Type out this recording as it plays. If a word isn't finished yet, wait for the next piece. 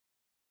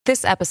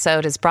This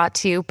episode is brought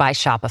to you by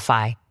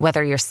Shopify.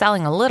 Whether you're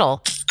selling a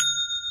little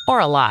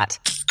or a lot,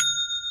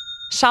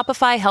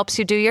 Shopify helps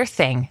you do your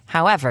thing,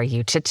 however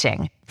you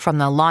cha-ching. From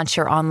the launch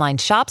your online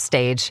shop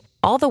stage,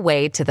 all the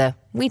way to the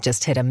we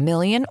just hit 1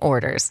 million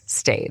orders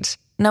stage.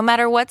 No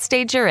matter what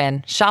stage you're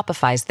in,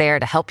 Shopify's there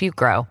to help you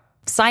grow.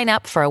 Sign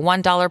up for a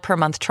 $1 per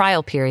month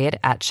trial period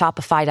at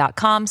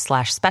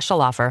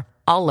shopify.com/special offer,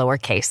 all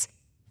lowercase.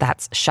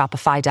 That's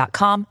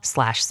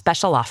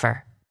shopify.com/special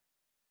offer.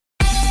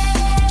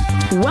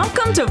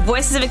 Welcome to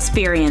Voices of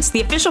Experience,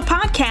 the official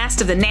podcast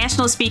of the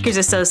National Speakers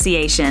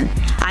Association.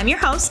 I'm your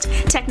host,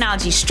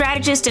 technology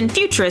strategist and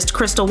futurist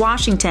Crystal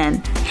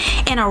Washington.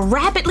 In a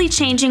rapidly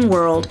changing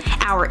world,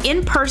 our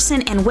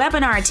in-person and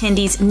webinar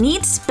attendees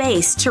need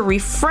space to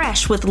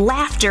refresh with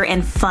laughter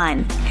and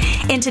fun.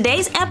 In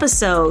today's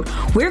episode,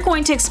 we're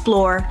going to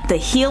explore the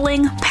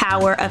healing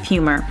power of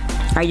humor.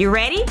 Are you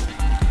ready?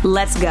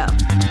 Let's go.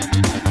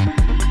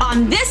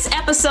 On this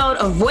episode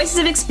of Voices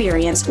of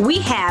Experience, we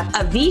have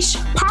Avish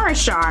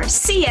Parashar,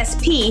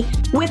 CSP,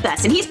 with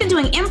us. And he's been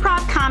doing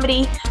improv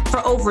comedy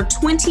for over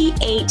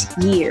 28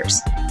 years.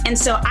 And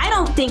so I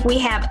don't think we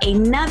have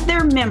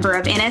another member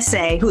of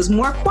NSA who's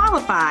more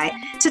qualified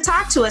to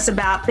talk to us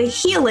about the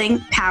healing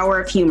power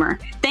of humor.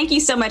 Thank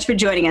you so much for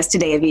joining us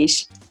today,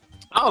 Avish.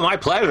 Oh, my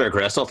pleasure,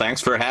 Crystal.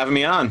 Thanks for having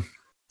me on.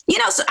 You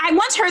know, so I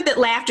once heard that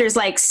laughter is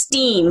like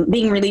steam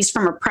being released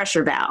from a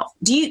pressure valve.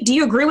 Do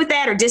you agree with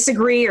that or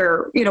disagree,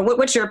 or, you know,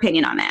 what's your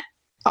opinion on that?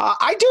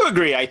 I do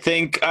agree. I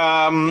think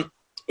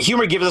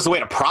humor gives us a way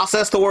to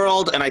process the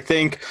world. And I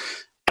think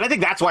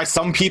that's why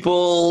some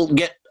people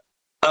get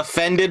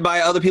offended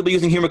by other people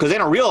using humor, because they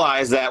don't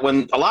realize that a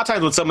lot of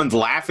times when someone's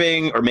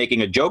laughing or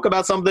making a joke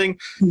about something,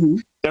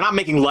 they're not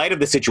making light of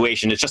the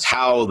situation. It's just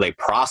how they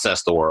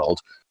process the world.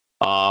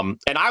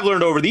 And I've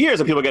learned over the years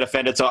that people get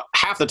offended. So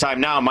half the time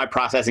now, my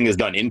processing is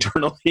done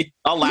internally.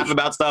 I'll laugh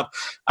about stuff.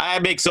 I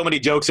make so many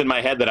jokes in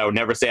my head that I would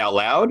never say out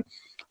loud.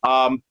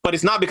 But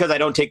it's not because I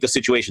don't take the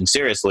situation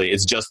seriously.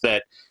 It's just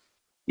that,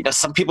 you know,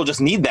 some people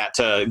just need that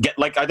to get,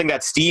 like, I think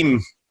that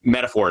steam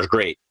metaphor is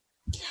great.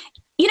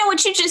 You know,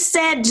 what you just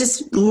said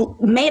just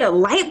made a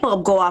light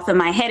bulb go off in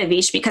my head,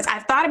 Avish, because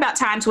I've thought about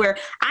times where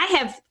I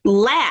have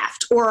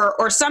laughed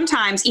or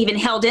sometimes even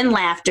held in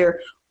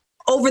laughter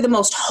over the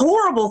most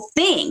horrible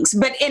things.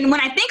 And when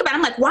I think about it,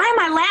 I'm like, why am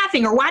I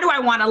laughing, or why do I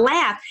want to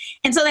laugh?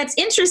 And so that's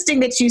interesting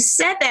that you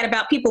said that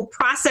about people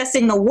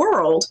processing the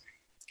world.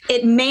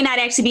 It may not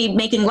actually be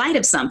making light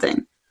of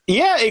something.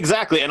 Yeah,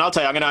 exactly. And I'll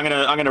tell you,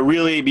 I'm gonna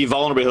really be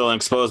vulnerable here and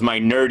expose my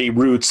nerdy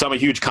roots. I'm a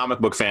huge comic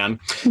book fan.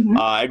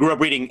 I grew up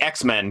reading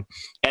X-Men,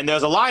 and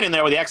there's a line in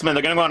there where the X-Men,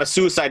 they're gonna go on a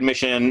suicide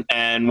mission,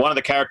 and one of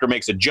the character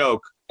makes a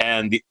joke,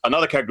 and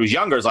another character who's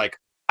younger is like,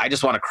 I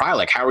just want to cry.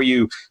 Like, how are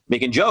you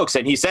making jokes?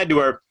 And he said to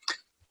her,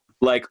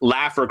 like,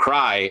 laugh or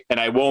cry, and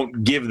I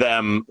won't give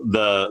them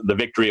the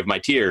victory of my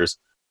tears.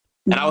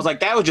 And I was like,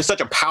 that was just such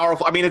a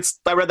powerful, I read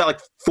that like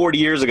 40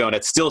 years ago, and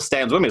it still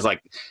stands with me. It's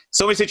like,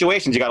 so many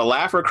situations, you got to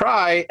laugh or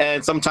cry.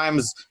 And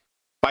sometimes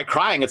by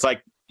crying, it's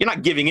like, you're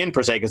not giving in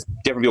per se, because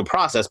different people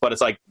process, but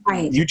it's like,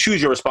 you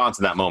choose your response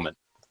in that moment.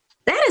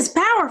 That is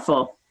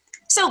powerful.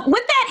 So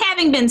with that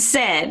having been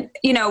said,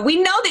 you know,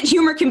 we know that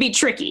humor can be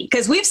tricky,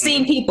 because we've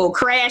seen people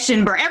crash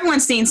and burn.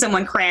 Everyone's seen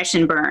someone crash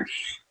and burn.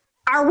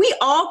 Are we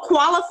all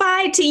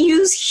qualified to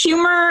use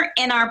humor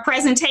in our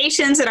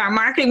presentations, in our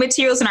marketing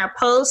materials, in our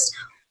posts?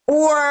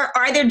 Or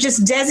are there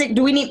just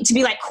do we need to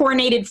be like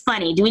coordinated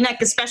funny? Do we need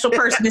like a special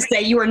person to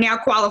say you are now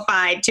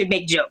qualified to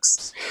make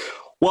jokes?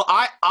 Well,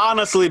 I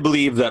honestly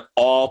believe that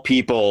all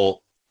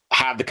people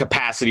have the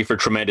capacity for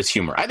tremendous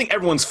humor. I think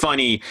everyone's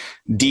funny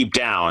deep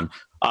down.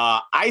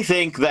 I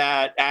think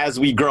that as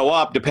we grow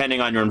up,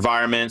 depending on your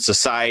environment,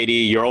 society,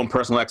 your own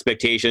personal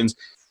expectations,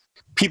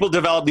 people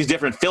develop these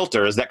different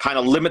filters that kind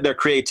of limit their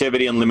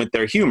creativity and limit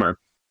their humor.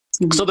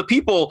 So the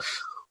people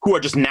who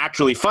are just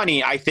naturally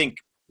funny, I think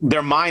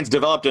their minds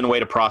developed in a way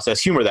to process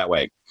humor that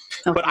way.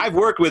 Okay. But I've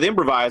worked with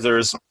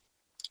improvisers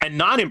and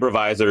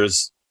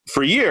non-improvisers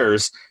for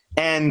years,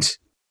 and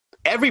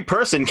every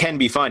person can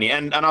be funny.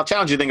 And I'll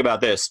challenge you to think about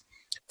this.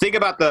 Think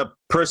about the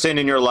person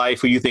in your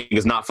life who you think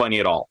is not funny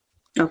at all.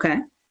 Okay.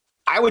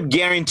 I would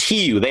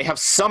guarantee you they have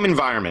some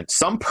environment,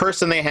 some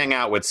person they hang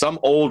out with, some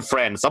old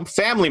friend, some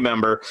family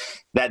member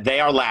that they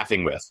are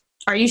laughing with.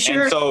 Are you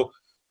sure? And so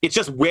it's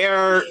just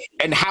where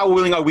and how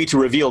willing are we to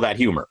reveal that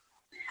humor?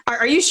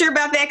 Are you sure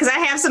about that? Because I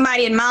have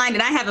somebody in mind,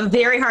 and I have a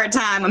very hard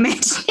time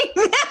imagining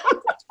them.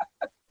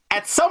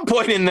 At some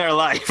point in their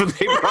life,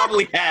 they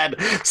probably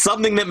had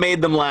something that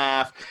made them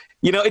laugh.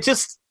 You know, it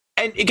just,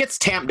 and it gets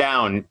tamped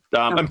down.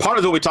 And part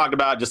of what we talked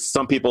about, just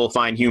some people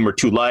find humor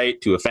too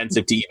light, too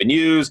offensive to even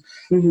use.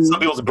 Some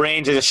people's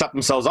brains, they just shut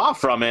themselves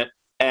off from it.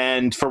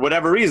 And for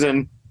whatever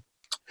reason,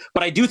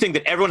 but I do think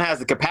that everyone has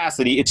the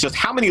capacity. It's just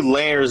how many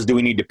layers do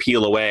we need to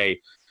peel away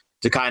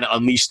to kind of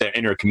unleash their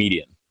inner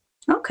comedian?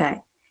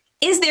 Okay.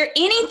 Is there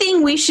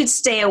anything we should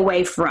stay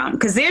away from?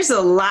 Because there's a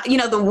lot, you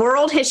know, the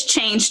world has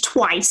changed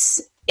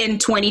twice in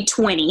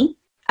 2020.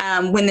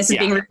 when this is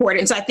being recorded.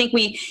 And so I think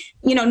we,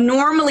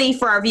 normally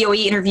for our VOE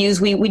interviews,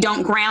 we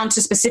don't ground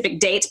to specific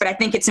dates, but I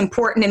think it's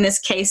important in this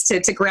case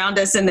to ground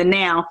us in the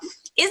now.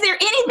 Is there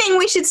anything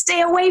we should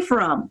stay away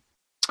from?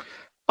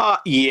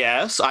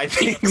 Yes, I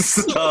think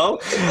so.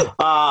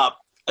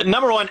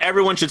 Number one,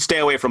 everyone should stay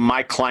away from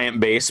my client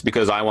base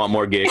because I want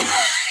more gigs.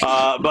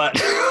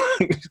 But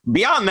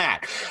beyond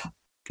that,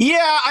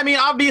 yeah, I mean,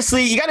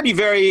 obviously, you got to be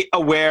very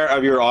aware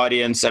of your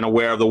audience and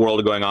aware of the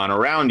world going on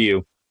around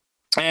you.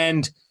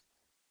 And,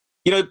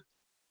 and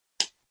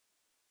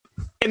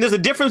there's a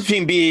difference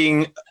between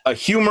being a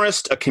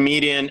humorist, a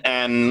comedian,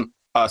 and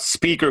a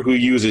speaker who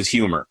uses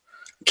humor.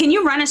 Can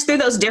you run us through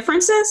those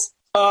differences?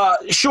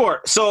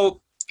 Sure.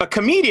 So a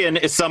comedian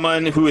is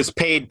someone who is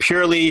paid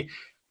purely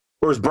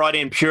or is brought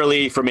in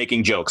purely for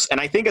making jokes. And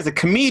I think as a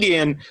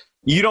comedian,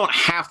 you don't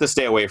have to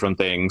stay away from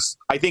things.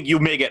 I think you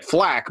may get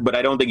flack, but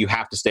I don't think you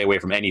have to stay away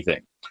from anything.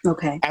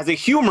 Okay. As a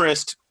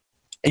humorist,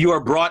 you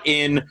are brought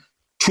in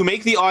to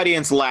make the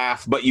audience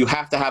laugh, but you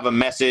have to have a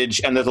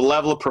message, and there's a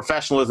level of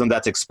professionalism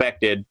that's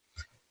expected.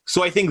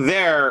 So I think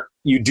there,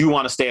 you do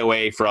want to stay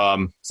away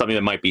from something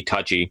that might be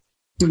touchy.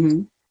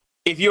 Mm-hmm.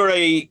 If you're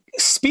a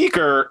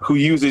speaker who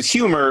uses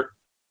humor,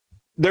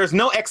 there's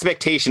no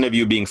expectation of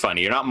you being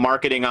funny. You're not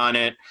marketing on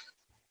it.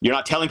 You're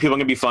not telling people I'm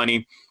going to be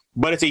funny.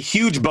 But it's a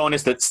huge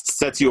bonus that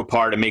sets you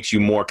apart and makes you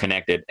more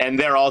connected. And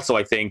there also,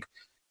 I think,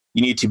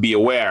 you need to be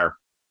aware.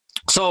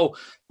 So,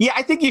 yeah,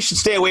 I think you should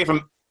stay away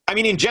from, I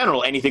mean, in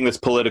general, anything that's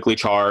politically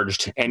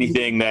charged,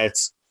 anything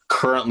that's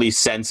currently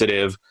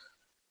sensitive,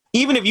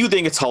 even if you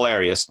think it's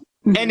hilarious.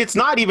 Mm-hmm. And it's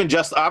not even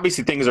just,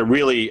 obviously, things are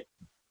really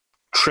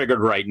triggered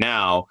right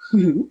now.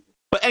 Mm-hmm.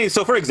 But anyway,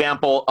 so for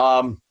example,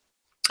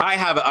 I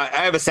have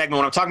a segment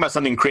when I'm talking about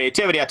something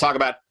creativity, I talk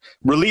about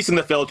releasing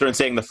the filter and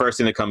saying the first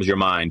thing that comes to your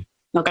mind.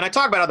 Okay. And I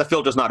talk about how the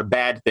filter is not a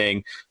bad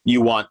thing. It's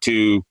what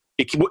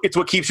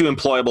keeps you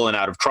employable and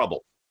out of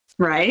trouble.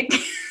 Right.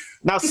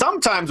 Now,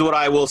 sometimes what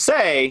I will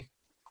say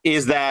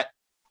is that,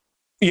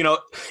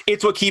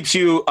 it's what keeps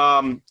you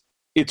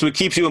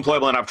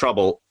employable and out of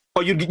trouble.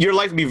 Or your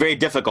life would be very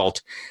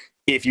difficult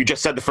if you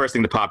just said the first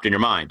thing that popped in your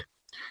mind.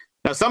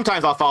 Now,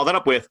 sometimes I'll follow that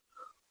up with,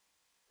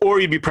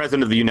 or you'd be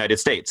president of the United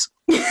States.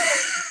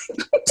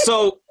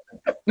 So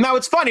now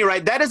it's funny,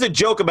 right? That is a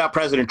joke about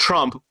President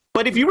Trump.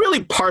 But if you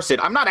really parse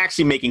it, I'm not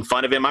actually making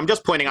fun of him. I'm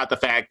just pointing out the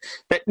fact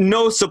that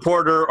no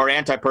supporter or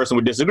anti-person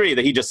would disagree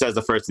that he just says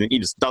the first thing. He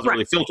just doesn't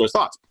really filter his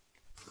thoughts.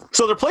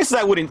 So there are places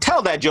I wouldn't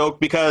tell that joke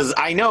because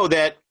I know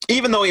that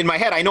even though in my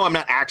head, I know I'm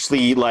not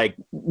actually like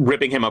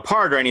ripping him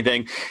apart or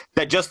anything,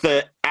 that just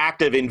the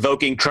act of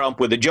invoking Trump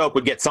with a joke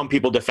would get some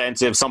people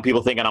defensive, some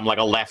people thinking I'm like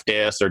a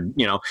leftist or,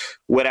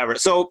 whatever.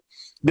 So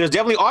there's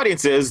definitely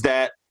audiences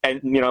that, and,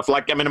 if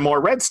like I'm in a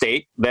more red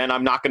state, then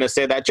I'm not going to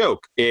say that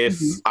joke. If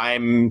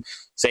I'm,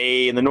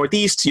 say, in the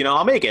Northeast,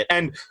 I'll make it.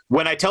 And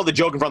when I tell the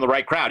joke in front of the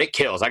right crowd, it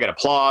kills. I get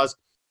applause.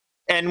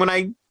 And when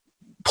I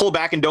pull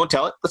back and don't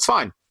tell it, that's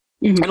fine.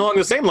 Mm-hmm. And along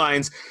the same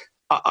lines,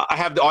 I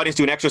have the audience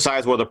do an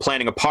exercise where they're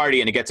planning a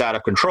party and it gets out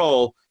of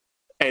control.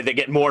 And they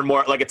get more and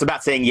more, like it's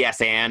about saying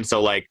yes and.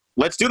 So like,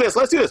 let's do this.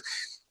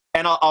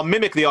 And I'll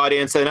mimic the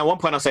audience. And at one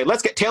point I'll say,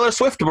 let's get Taylor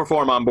Swift to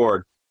perform on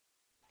board.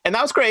 And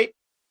that was great.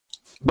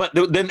 But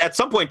then at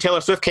some point, Taylor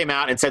Swift came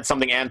out and said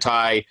something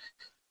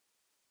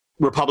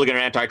anti-Republican or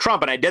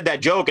anti-Trump. And I did that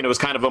joke, and it was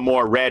kind of a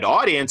more red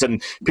audience.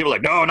 And people were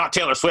like, no, not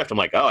Taylor Swift. I'm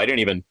like, oh, I didn't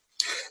even.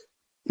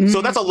 Mm-hmm.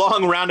 So that's a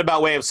long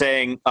roundabout way of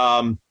saying,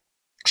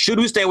 should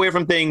we stay away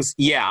from things?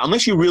 Yeah,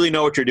 unless you really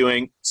know what you're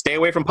doing. Stay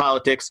away from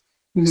politics.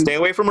 Mm-hmm. Stay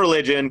away from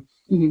religion.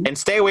 Mm-hmm. And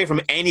stay away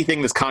from anything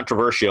that's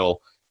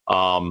controversial.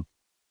 What's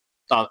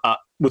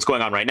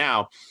going on right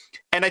now.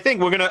 And I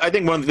think one of the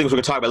things we're going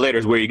to talk about later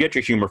is where you get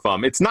your humor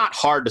from. It's not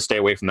hard to stay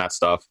away from that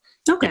stuff.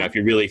 Okay. If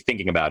you're really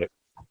thinking about it.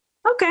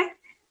 Okay.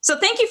 So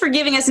thank you for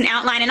giving us an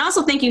outline, and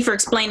also thank you for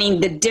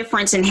explaining the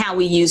difference in how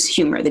we use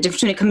humor, the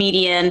difference between a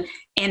comedian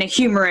and a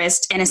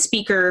humorist and a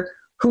speaker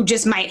who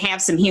just might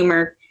have some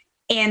humor.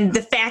 And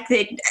the fact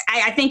that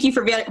I thank you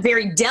for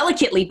very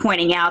delicately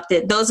pointing out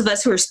that those of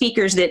us who are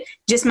speakers that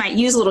just might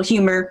use a little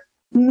humor,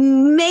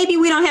 maybe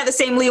we don't have the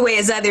same leeway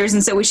as others,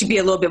 and so we should be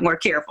a little bit more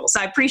careful.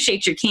 So I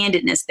appreciate your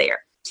candidness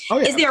there. Oh,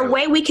 yeah, is there a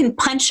way we can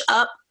punch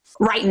up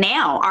right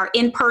now our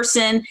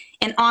in-person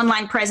and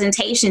online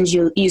presentations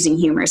using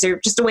humor? Is there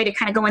just a way to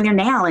kind of go in there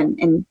now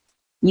and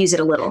use it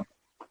a little?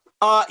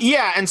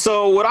 Yeah, and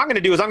so what I'm going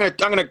to do is I'm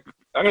going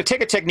to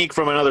take a technique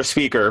from another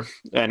speaker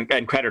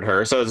and credit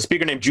her. So there's a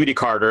speaker named Judy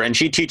Carter, and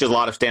she teaches a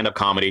lot of stand-up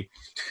comedy.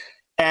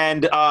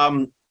 And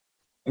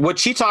what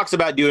she talks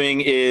about doing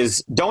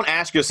is don't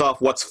ask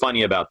yourself what's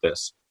funny about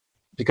this,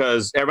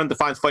 because everyone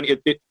defines funny.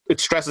 It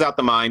stresses out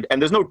the mind,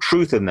 and there's no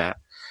truth in that.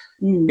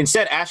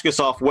 Instead, ask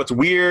yourself what's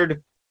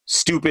weird,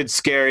 stupid,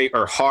 scary,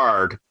 or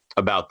hard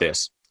about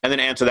this, and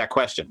then answer that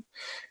question.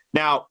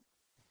 Now,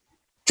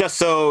 just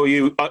so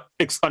you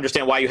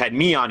understand why you had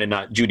me on and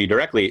not Judy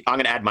directly, I'm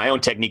going to add my own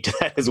technique to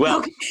that as well.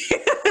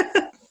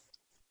 Okay.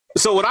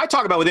 So what I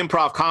talk about with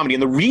improv comedy,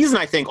 and the reason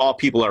I think all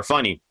people are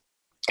funny,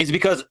 is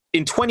because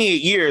in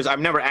 28 years, I've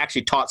never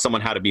actually taught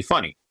someone how to be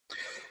funny.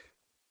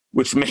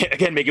 which may,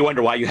 again, make you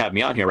wonder why you have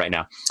me on here right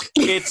now.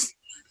 It's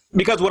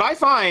because what I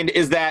find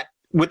is that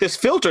with this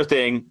filter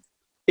thing,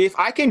 if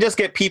I can just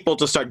get people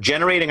to start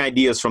generating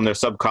ideas from their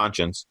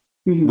subconscious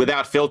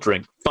without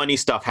filtering, funny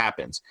stuff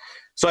happens.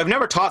 So I've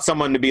never taught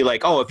someone to be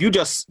like, oh, if you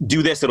just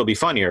do this, it'll be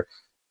funnier.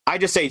 I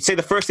just say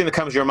the first thing that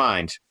comes to your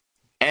mind.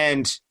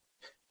 And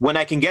when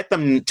I can get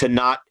them to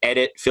not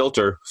edit,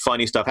 filter,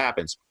 funny stuff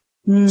happens.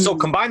 So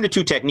combine the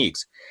two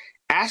techniques.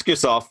 Ask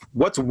yourself,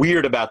 what's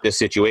weird about this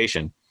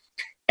situation?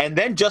 And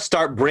then just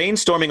start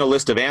brainstorming a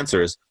list of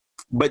answers,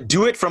 but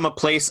do it from a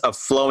place of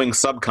flowing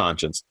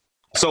subconscious.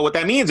 So what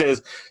that means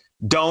is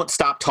don't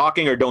stop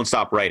talking or don't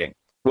stop writing.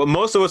 What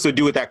most of us would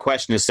do with that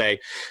question is say,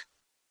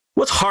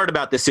 what's hard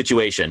about this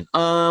situation?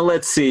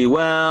 Let's see.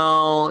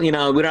 Well, we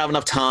don't have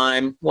enough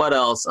time. What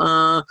else?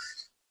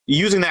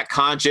 Using that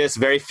conscious,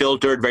 very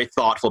filtered, very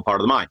thoughtful part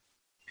of the mind.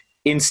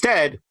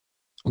 Instead,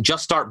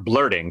 just start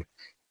blurting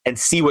and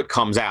see what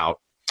comes out.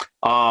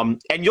 And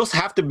you'll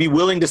have to be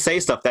willing to say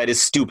stuff that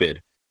is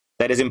stupid,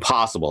 that is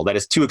impossible, that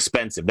is too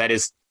expensive, that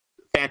is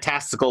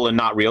fantastical and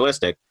not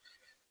realistic.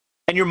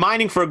 And you're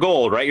mining for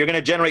gold, right? You're going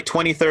to generate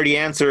 20, 30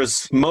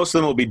 answers. Most of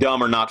them will be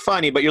dumb or not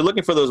funny, but you're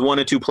looking for those 1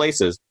 or 2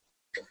 places.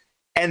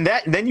 And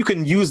then you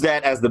can use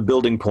that as the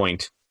building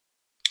point.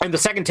 And the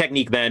second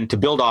technique then to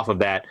build off of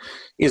that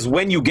is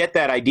when you get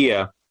that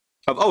idea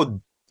of,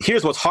 oh,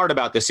 here's what's hard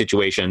about this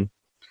situation,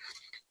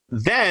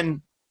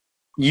 then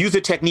use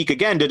the technique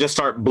again to just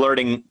start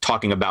blurting,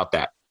 talking about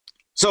that.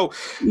 So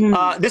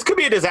this could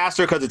be a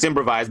disaster because it's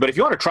improvised, but if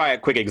you want to try a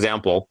quick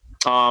example,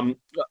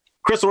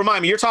 Crystal,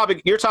 remind me, your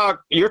topic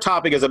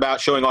is about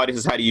showing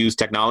audiences how to use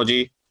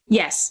technology.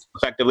 Yes.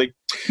 Effectively.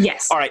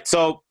 Yes. All right.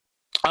 So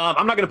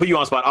I'm not going to put you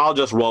on the spot. I'll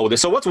just roll with it.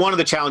 So what's one of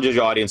the challenges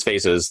your audience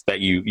faces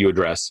that you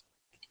address?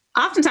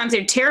 Oftentimes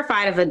they're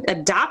terrified of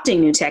adopting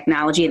new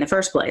technology in the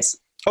first place.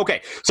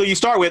 Okay. So you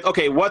start with,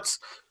 what's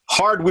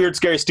hard, weird,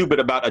 scary,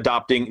 stupid about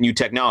adopting new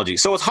technology?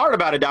 So what's hard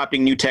about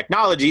adopting new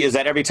technology is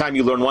that every time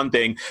you learn one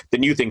thing, the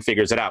new thing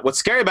figures it out. What's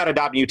scary about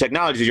adopting new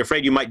technology is you're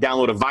afraid you might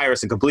download a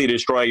virus and completely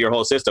destroy your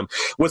whole system.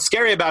 What's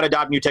scary about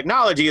adopting new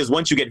technology is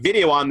once you get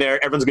video on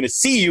there, everyone's going to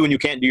see you and you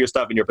can't do your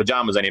stuff in your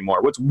pajamas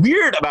anymore. What's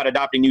weird about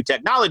adopting new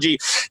technology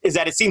is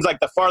that it seems like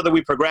the farther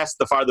we progress,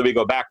 the farther we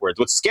go backwards.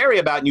 What's scary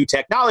about new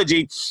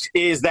technology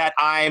is that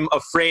I'm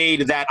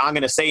afraid that I'm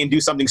going to say and do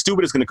something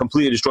stupid that's going to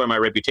completely destroy my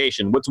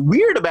reputation. What's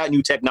weird about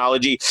new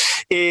technology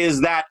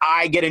is that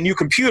I get a new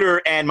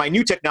computer and my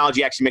new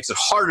technology actually makes it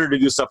harder to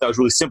do stuff that was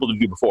really simple to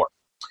do before.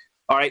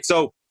 All right,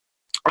 so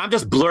I'm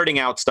just blurting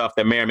out stuff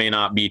that may or may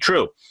not be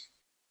true.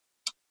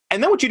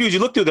 And then what you do is you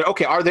look through there,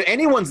 are there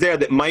any ones there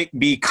that might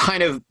be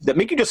that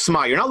make you just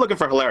smile? You're not looking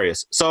for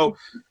hilarious. So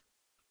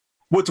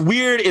what's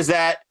weird is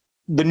that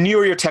the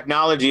newer your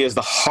technology is,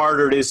 the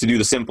harder it is to do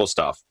the simple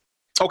stuff.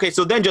 Okay,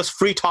 so then just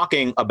free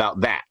talking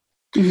about that.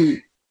 Mm-hmm.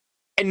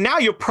 And now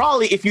you're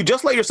probably, if you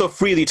just let yourself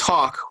freely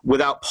talk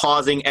without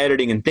pausing,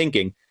 editing, and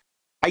thinking,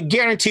 I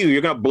guarantee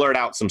you're going to blurt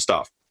out some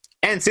stuff.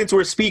 And since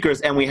we're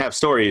speakers and we have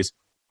stories,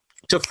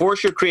 to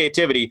force your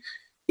creativity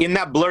in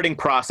that blurting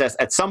process,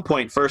 at some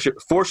point, force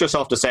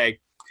yourself to say,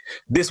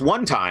 this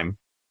one time,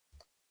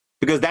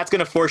 because that's going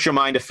to force your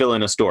mind to fill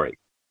in a story.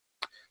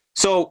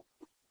 So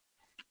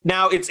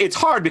now it's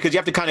hard because you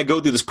have to kind of go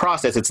through this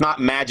process. It's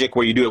not magic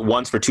where you do it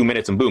once for 2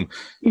 minutes and boom.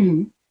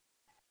 Mm-hmm.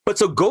 But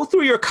so go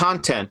through your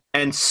content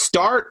and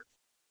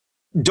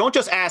don't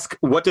just ask,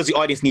 what does the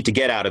audience need to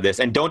get out of this?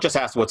 And don't just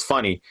ask what's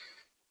funny.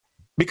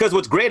 Because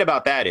what's great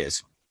about that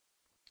is,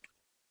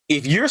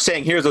 if you're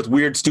saying, here's what's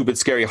weird, stupid,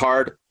 scary,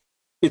 hard,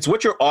 it's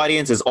what your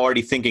audience is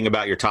already thinking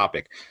about your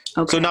topic.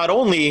 Okay. So not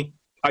only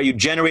are you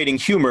generating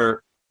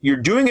humor, you're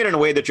doing it in a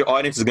way that your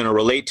audience is going to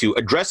relate to,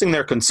 addressing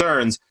their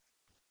concerns,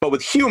 but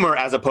with humor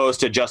as opposed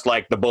to just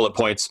like the bullet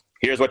points.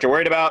 Here's what you're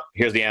worried about.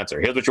 Here's the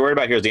answer. Here's what you're worried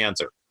about. Here's the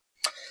answer.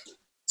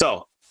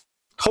 So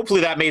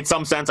hopefully that made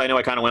some sense. I know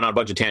I kind of went on a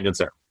bunch of tangents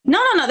there. No.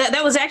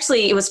 That was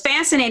actually, it was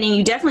fascinating.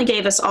 You definitely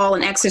gave us all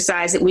an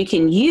exercise that we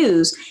can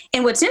use.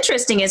 And what's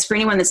interesting is, for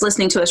anyone that's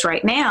listening to us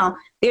right now,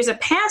 there's a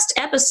past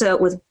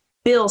episode with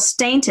Bill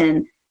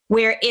Stainton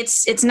where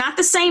it's not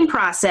the same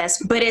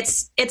process, but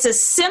it's a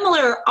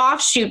similar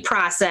offshoot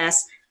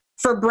process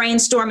for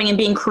brainstorming and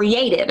being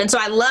creative. And so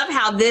I love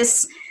how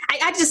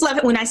I just love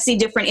it when I see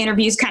different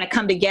interviews kind of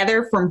come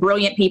together from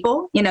brilliant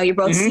people. You're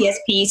both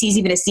CSPs. He's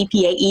even a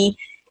CPAE.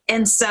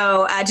 And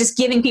so just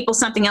giving people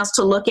something else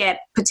to look at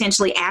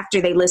potentially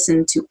after they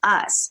listen to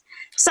us.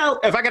 So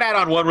if I could add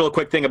on one real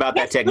quick thing about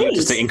that technique,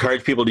 just to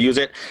encourage people to use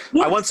it.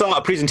 Yes. I once saw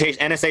a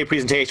NSA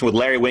presentation with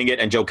Larry Winget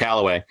and Joe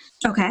Calloway.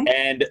 Okay.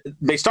 And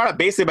they started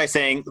basically by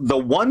saying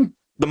the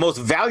most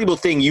valuable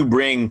thing you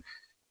bring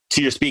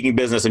to your speaking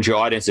business and to your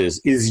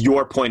audiences is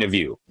your point of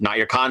view, not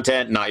your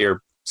content, not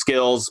your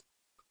skills,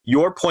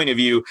 your point of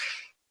view.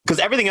 Because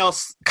everything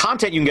else,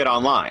 content you can get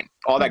online,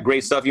 all that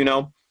great stuff,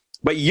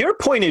 but your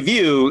point of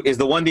view is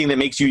the one thing that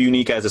makes you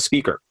unique as a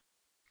speaker.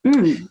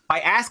 Mm. By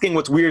asking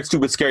what's weird,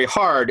 stupid, scary,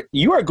 hard,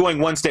 you are going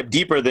one step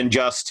deeper than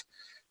just,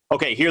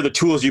 here are the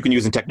tools you can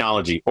use in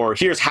technology, or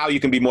here's how you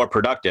can be more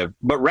productive.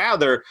 But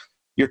rather,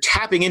 you're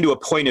tapping into a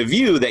point of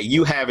view that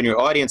you have and your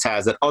audience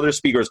has that other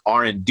speakers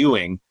aren't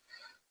doing,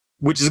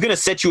 which is going to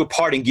set you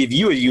apart and give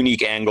you a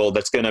unique angle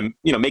that's going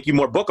to, make you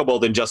more bookable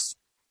than just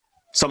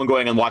someone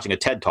going and watching a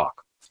TED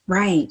Talk.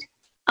 Right.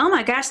 Oh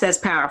my gosh, that's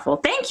powerful.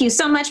 Thank you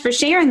so much for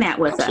sharing that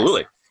with us.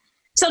 Absolutely.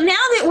 So now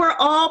that we're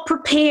all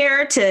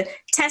prepared to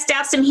test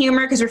out some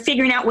humor because we're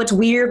figuring out what's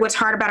weird, what's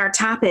hard about our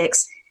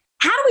topics,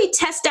 how do we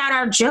test out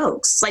our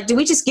jokes? Like, do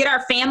we just get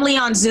our family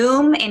on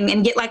Zoom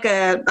and get like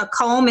a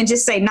comb and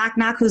just say, knock,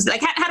 knock, who's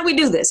like, how do we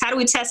do this? How do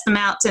we test them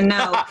out to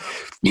know?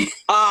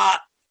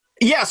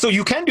 Yeah, so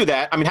you can do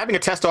that. I mean, having a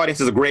test audience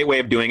is a great way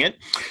of doing it.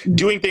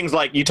 Doing things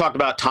like you talked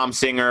about Tom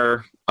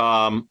Singer.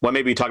 Well,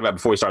 maybe we talked about it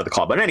before we started the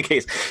call, but in any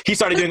case, he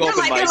started doing open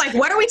mics. You're like,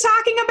 what are we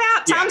talking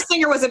about? Yeah. Tom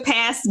Singer was a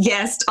past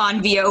guest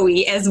on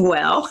VOE as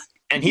well.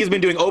 And he's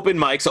been doing open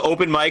mics. So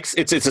open mics,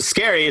 it's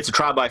a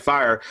trial by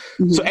fire.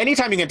 Mm-hmm. So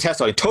anytime you can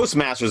test audience,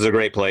 Toastmasters is a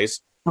great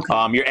place.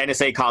 Okay. Your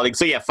NSA colleagues.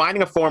 So yeah,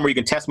 finding a forum where you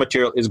can test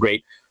material is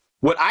great.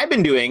 What I've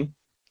been doing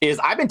is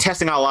I've been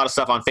testing out a lot of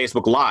stuff on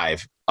Facebook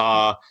Live.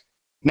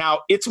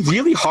 Now, it's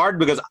really hard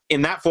because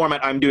in that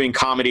format, I'm doing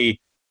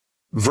comedy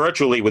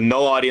virtually with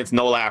no audience,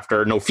 no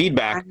laughter, no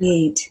feedback.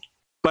 Right.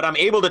 But I'm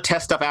able to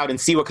test stuff out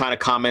and see what kind of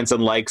comments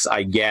and likes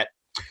I get.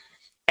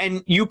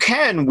 And you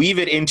can weave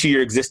it into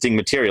your existing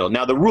material.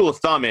 Now, the rule of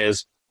thumb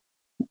is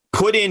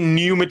put in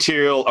new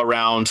material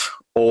around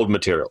old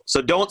material.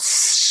 So don't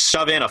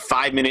shove in a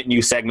 5-minute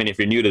new segment if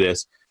you're new to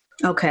this.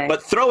 Okay.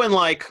 But throw in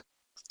like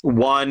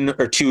 1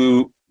 or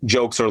 2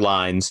 jokes or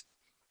lines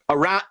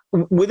around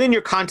within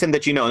your content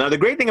that you know. Now, the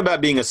great thing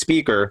about being a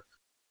speaker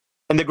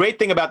and the great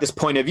thing about this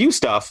point of view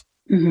stuff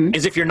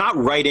is if you're not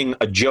writing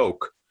a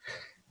joke,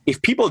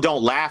 if people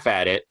don't laugh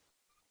at it,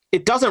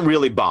 it doesn't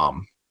really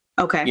bomb.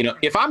 Okay.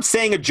 If I'm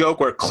saying a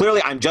joke where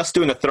clearly I'm just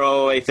doing a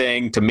throwaway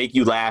thing to make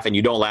you laugh and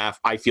you don't laugh,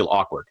 I feel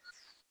awkward.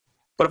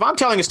 But if I'm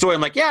telling a story,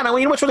 I'm like, yeah, no,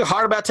 you know what's really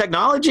hard about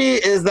technology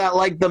is that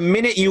like the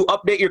minute you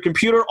update your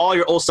computer, all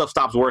your old stuff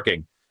stops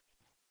working.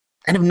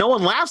 And if no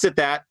one laughs at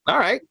that, all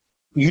right,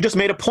 you just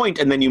made a point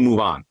and then you move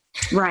on.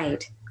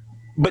 Right.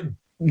 But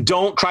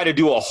don't try to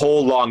do a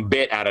whole long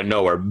bit out of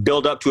nowhere.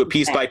 Build up to a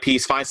piece by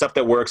piece, find stuff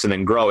that works and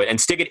then grow it and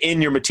stick it in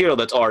your material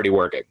that's already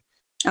working.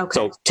 Okay.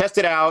 So test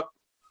it out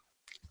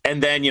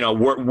and then,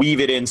 weave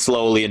it in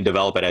slowly and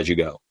develop it as you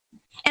go.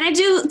 And I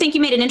do think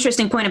you made an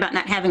interesting point about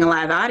not having a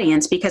live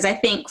audience, because I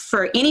think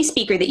for any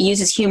speaker that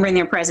uses humor in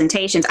their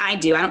presentations, I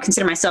don't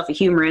consider myself a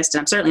humorist and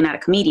I'm certainly not a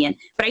comedian,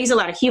 but I use a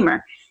lot of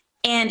humor.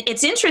 And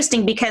it's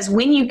interesting because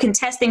when you can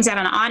test things out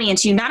on an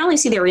audience, you not only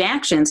see their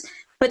reactions,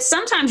 but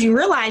sometimes you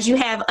realize you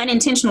have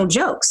unintentional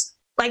jokes.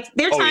 Like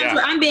there are times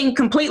where I'm being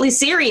completely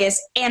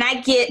serious and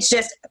I get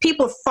just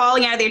people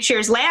falling out of their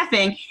chairs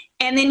laughing.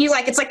 And then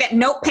it's like that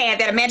notepad,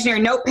 that imaginary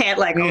notepad,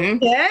 like,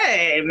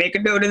 okay, make a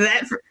note of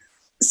that.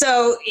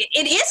 So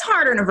it is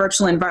harder in a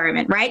virtual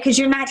environment, right? Because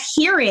you're not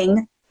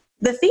hearing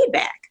the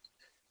feedback.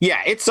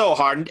 Yeah, it's so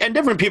hard. And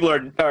different people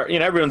are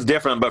everyone's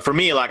different. But for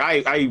me, like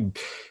I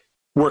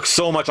work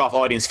so much off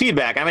audience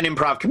feedback. I'm an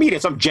improv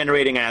comedian, so I'm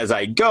generating as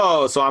I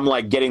go. So I'm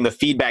like getting the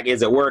feedback.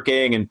 Is it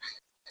working? And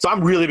so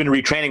I've really been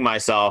retraining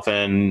myself.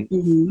 And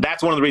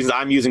that's one of the reasons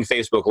I'm using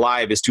Facebook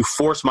Live is to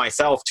force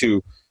myself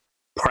to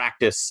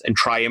practice and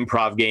try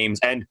improv games.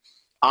 And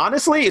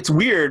honestly, it's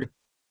weird.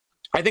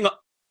 I think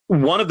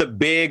one of the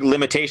big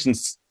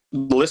limitations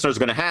the listeners are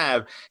going to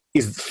have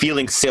is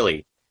feeling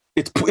silly.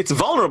 It's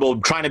vulnerable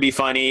trying to be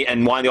funny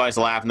and wanting the audience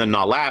to laugh and then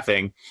not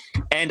laughing.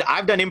 And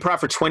I've done improv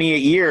for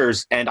 28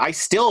 years and I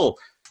still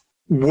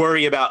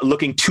worry about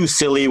looking too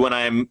silly when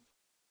I'm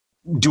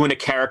doing a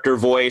character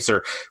voice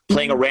or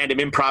playing a random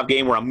improv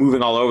game where I'm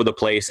moving all over the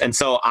place. And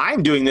so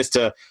I'm doing this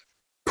to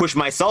push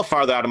myself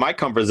farther out of my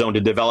comfort zone to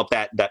develop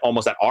that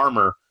almost that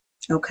armor.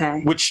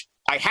 Okay. Which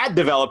I had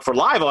developed for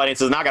live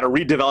audiences, and I got to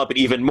redevelop it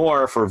even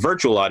more for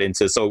virtual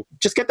audiences. So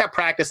just get that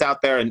practice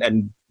out there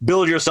and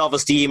build your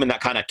self-esteem and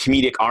that kind of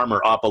comedic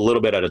armor up a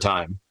little bit at a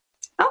time.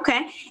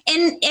 Okay.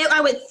 And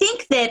I would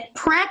think that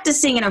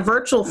practicing in a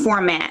virtual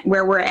format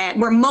where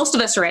where most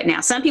of us are at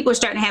now, some people are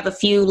starting to have a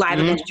few live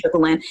events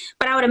trickle in,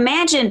 but I would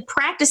imagine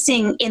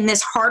practicing in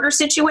this harder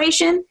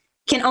situation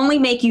can only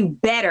make you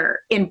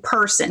better in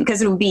person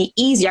because it would be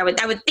easier.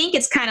 I would think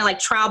it's kind of like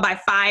trial by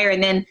fire,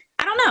 and then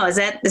I don't know. Is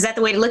that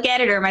the way to look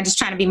at it, or am I just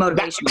trying to be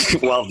motivational?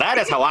 Well, that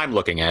is how I'm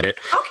looking at it.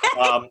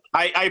 Okay.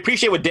 I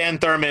appreciate what Dan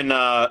Thurman,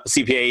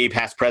 CPAE,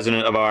 past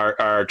president of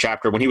our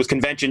chapter, when he was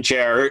convention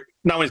chair.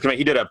 Not when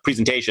he did a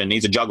presentation.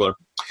 He's a juggler,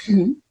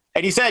 and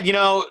he said, he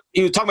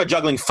was talking about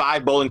juggling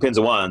 5 bowling pins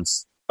at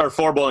once or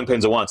 4 bowling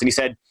pins at once, and he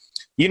said,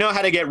 you know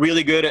how to get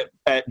really good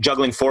at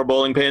juggling 4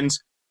 bowling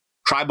pins?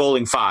 Try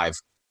bowling 5.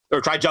 Or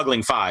try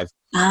juggling 5.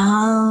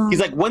 Oh. He's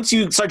like, once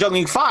you start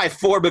juggling 5,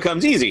 4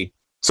 becomes easy.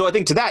 So I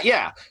think to that,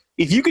 yeah,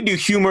 if you could do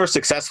humor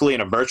successfully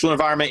in a virtual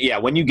environment, yeah,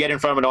 when you get in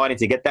front of an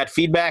audience and get that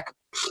feedback,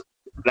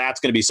 that's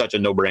going to be such a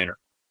no-brainer.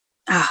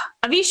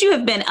 Avish, you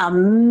have been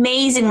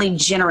amazingly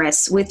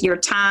generous with your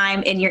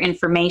time and your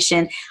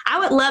information. I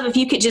would love if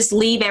you could just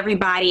leave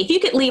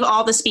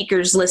all the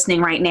speakers listening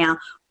right now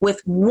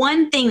with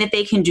one thing that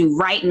they can do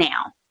right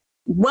now.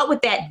 What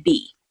would that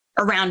be?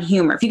 around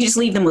humor? If you could just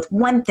leave them with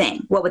one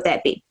thing, what would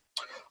that be?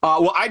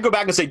 Well, I'd go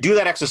back and say, do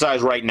that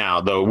exercise right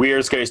now, the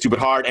weird, scary, stupid,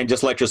 hard, and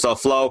just let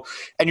yourself flow.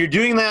 And you're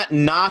doing that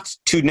not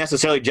to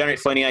necessarily generate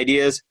funny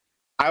ideas.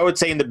 I would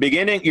say in the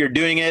beginning, you're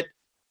doing it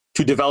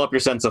to develop your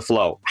sense of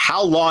flow.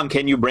 How long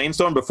can you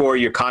brainstorm before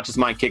your conscious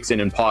mind kicks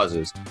in and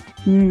pauses?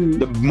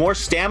 The more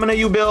stamina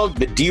you build,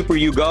 the deeper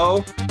you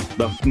go,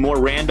 the more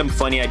random,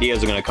 funny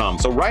ideas are going to come.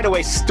 So right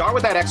away, start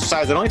with that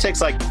exercise. It only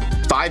takes like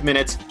 5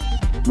 minutes.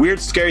 Weird,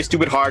 scary,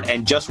 stupid, hard,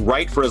 and just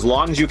write for as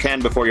long as you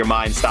can before your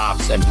mind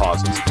stops and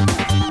pauses.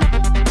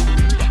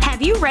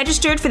 Have you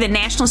registered for the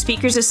National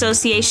Speakers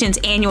Association's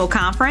annual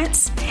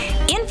conference?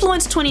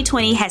 Influence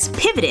 2020 has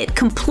pivoted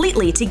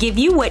completely to give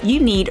you what you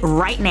need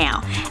right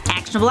now.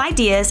 Actionable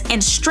ideas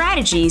and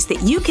strategies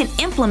that you can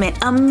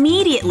implement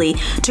immediately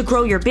to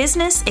grow your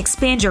business,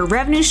 expand your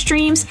revenue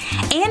streams,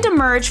 and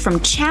emerge from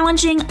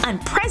challenging,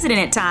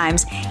 unprecedented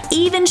times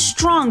even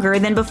stronger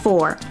than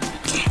before.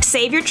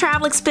 Save your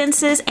travel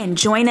expenses and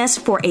join us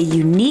for a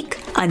unique,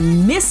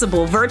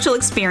 unmissable virtual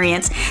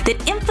experience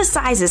that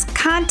emphasizes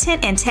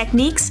content and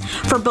techniques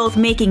for both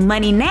making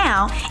money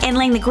now and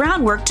laying the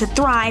groundwork to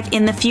thrive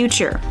in the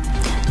future.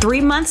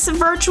 3 months of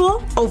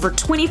virtual, over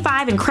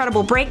 25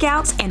 incredible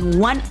breakouts, and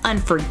one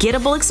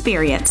unforgettable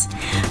experience.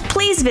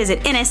 Please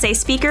visit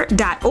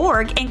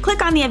nsaspeaker.org and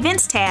click on the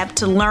Events tab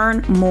to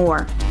learn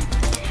more.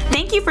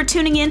 Thank you for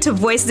tuning in to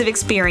Voices of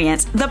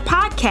Experience, the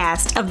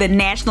podcast of the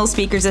National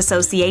Speakers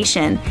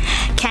Association.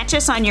 Catch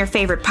us on your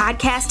favorite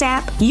podcast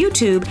app,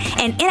 YouTube,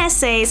 and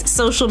NSA's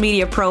social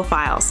media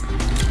profiles.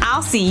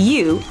 I'll see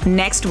you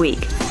next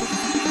week.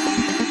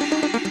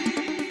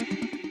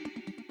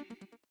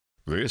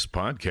 This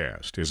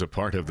podcast is a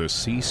part of the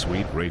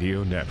C-Suite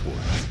Radio Network.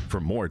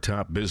 For more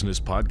top business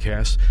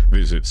podcasts,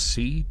 visit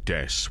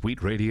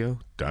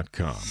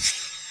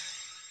c-suiteradio.com.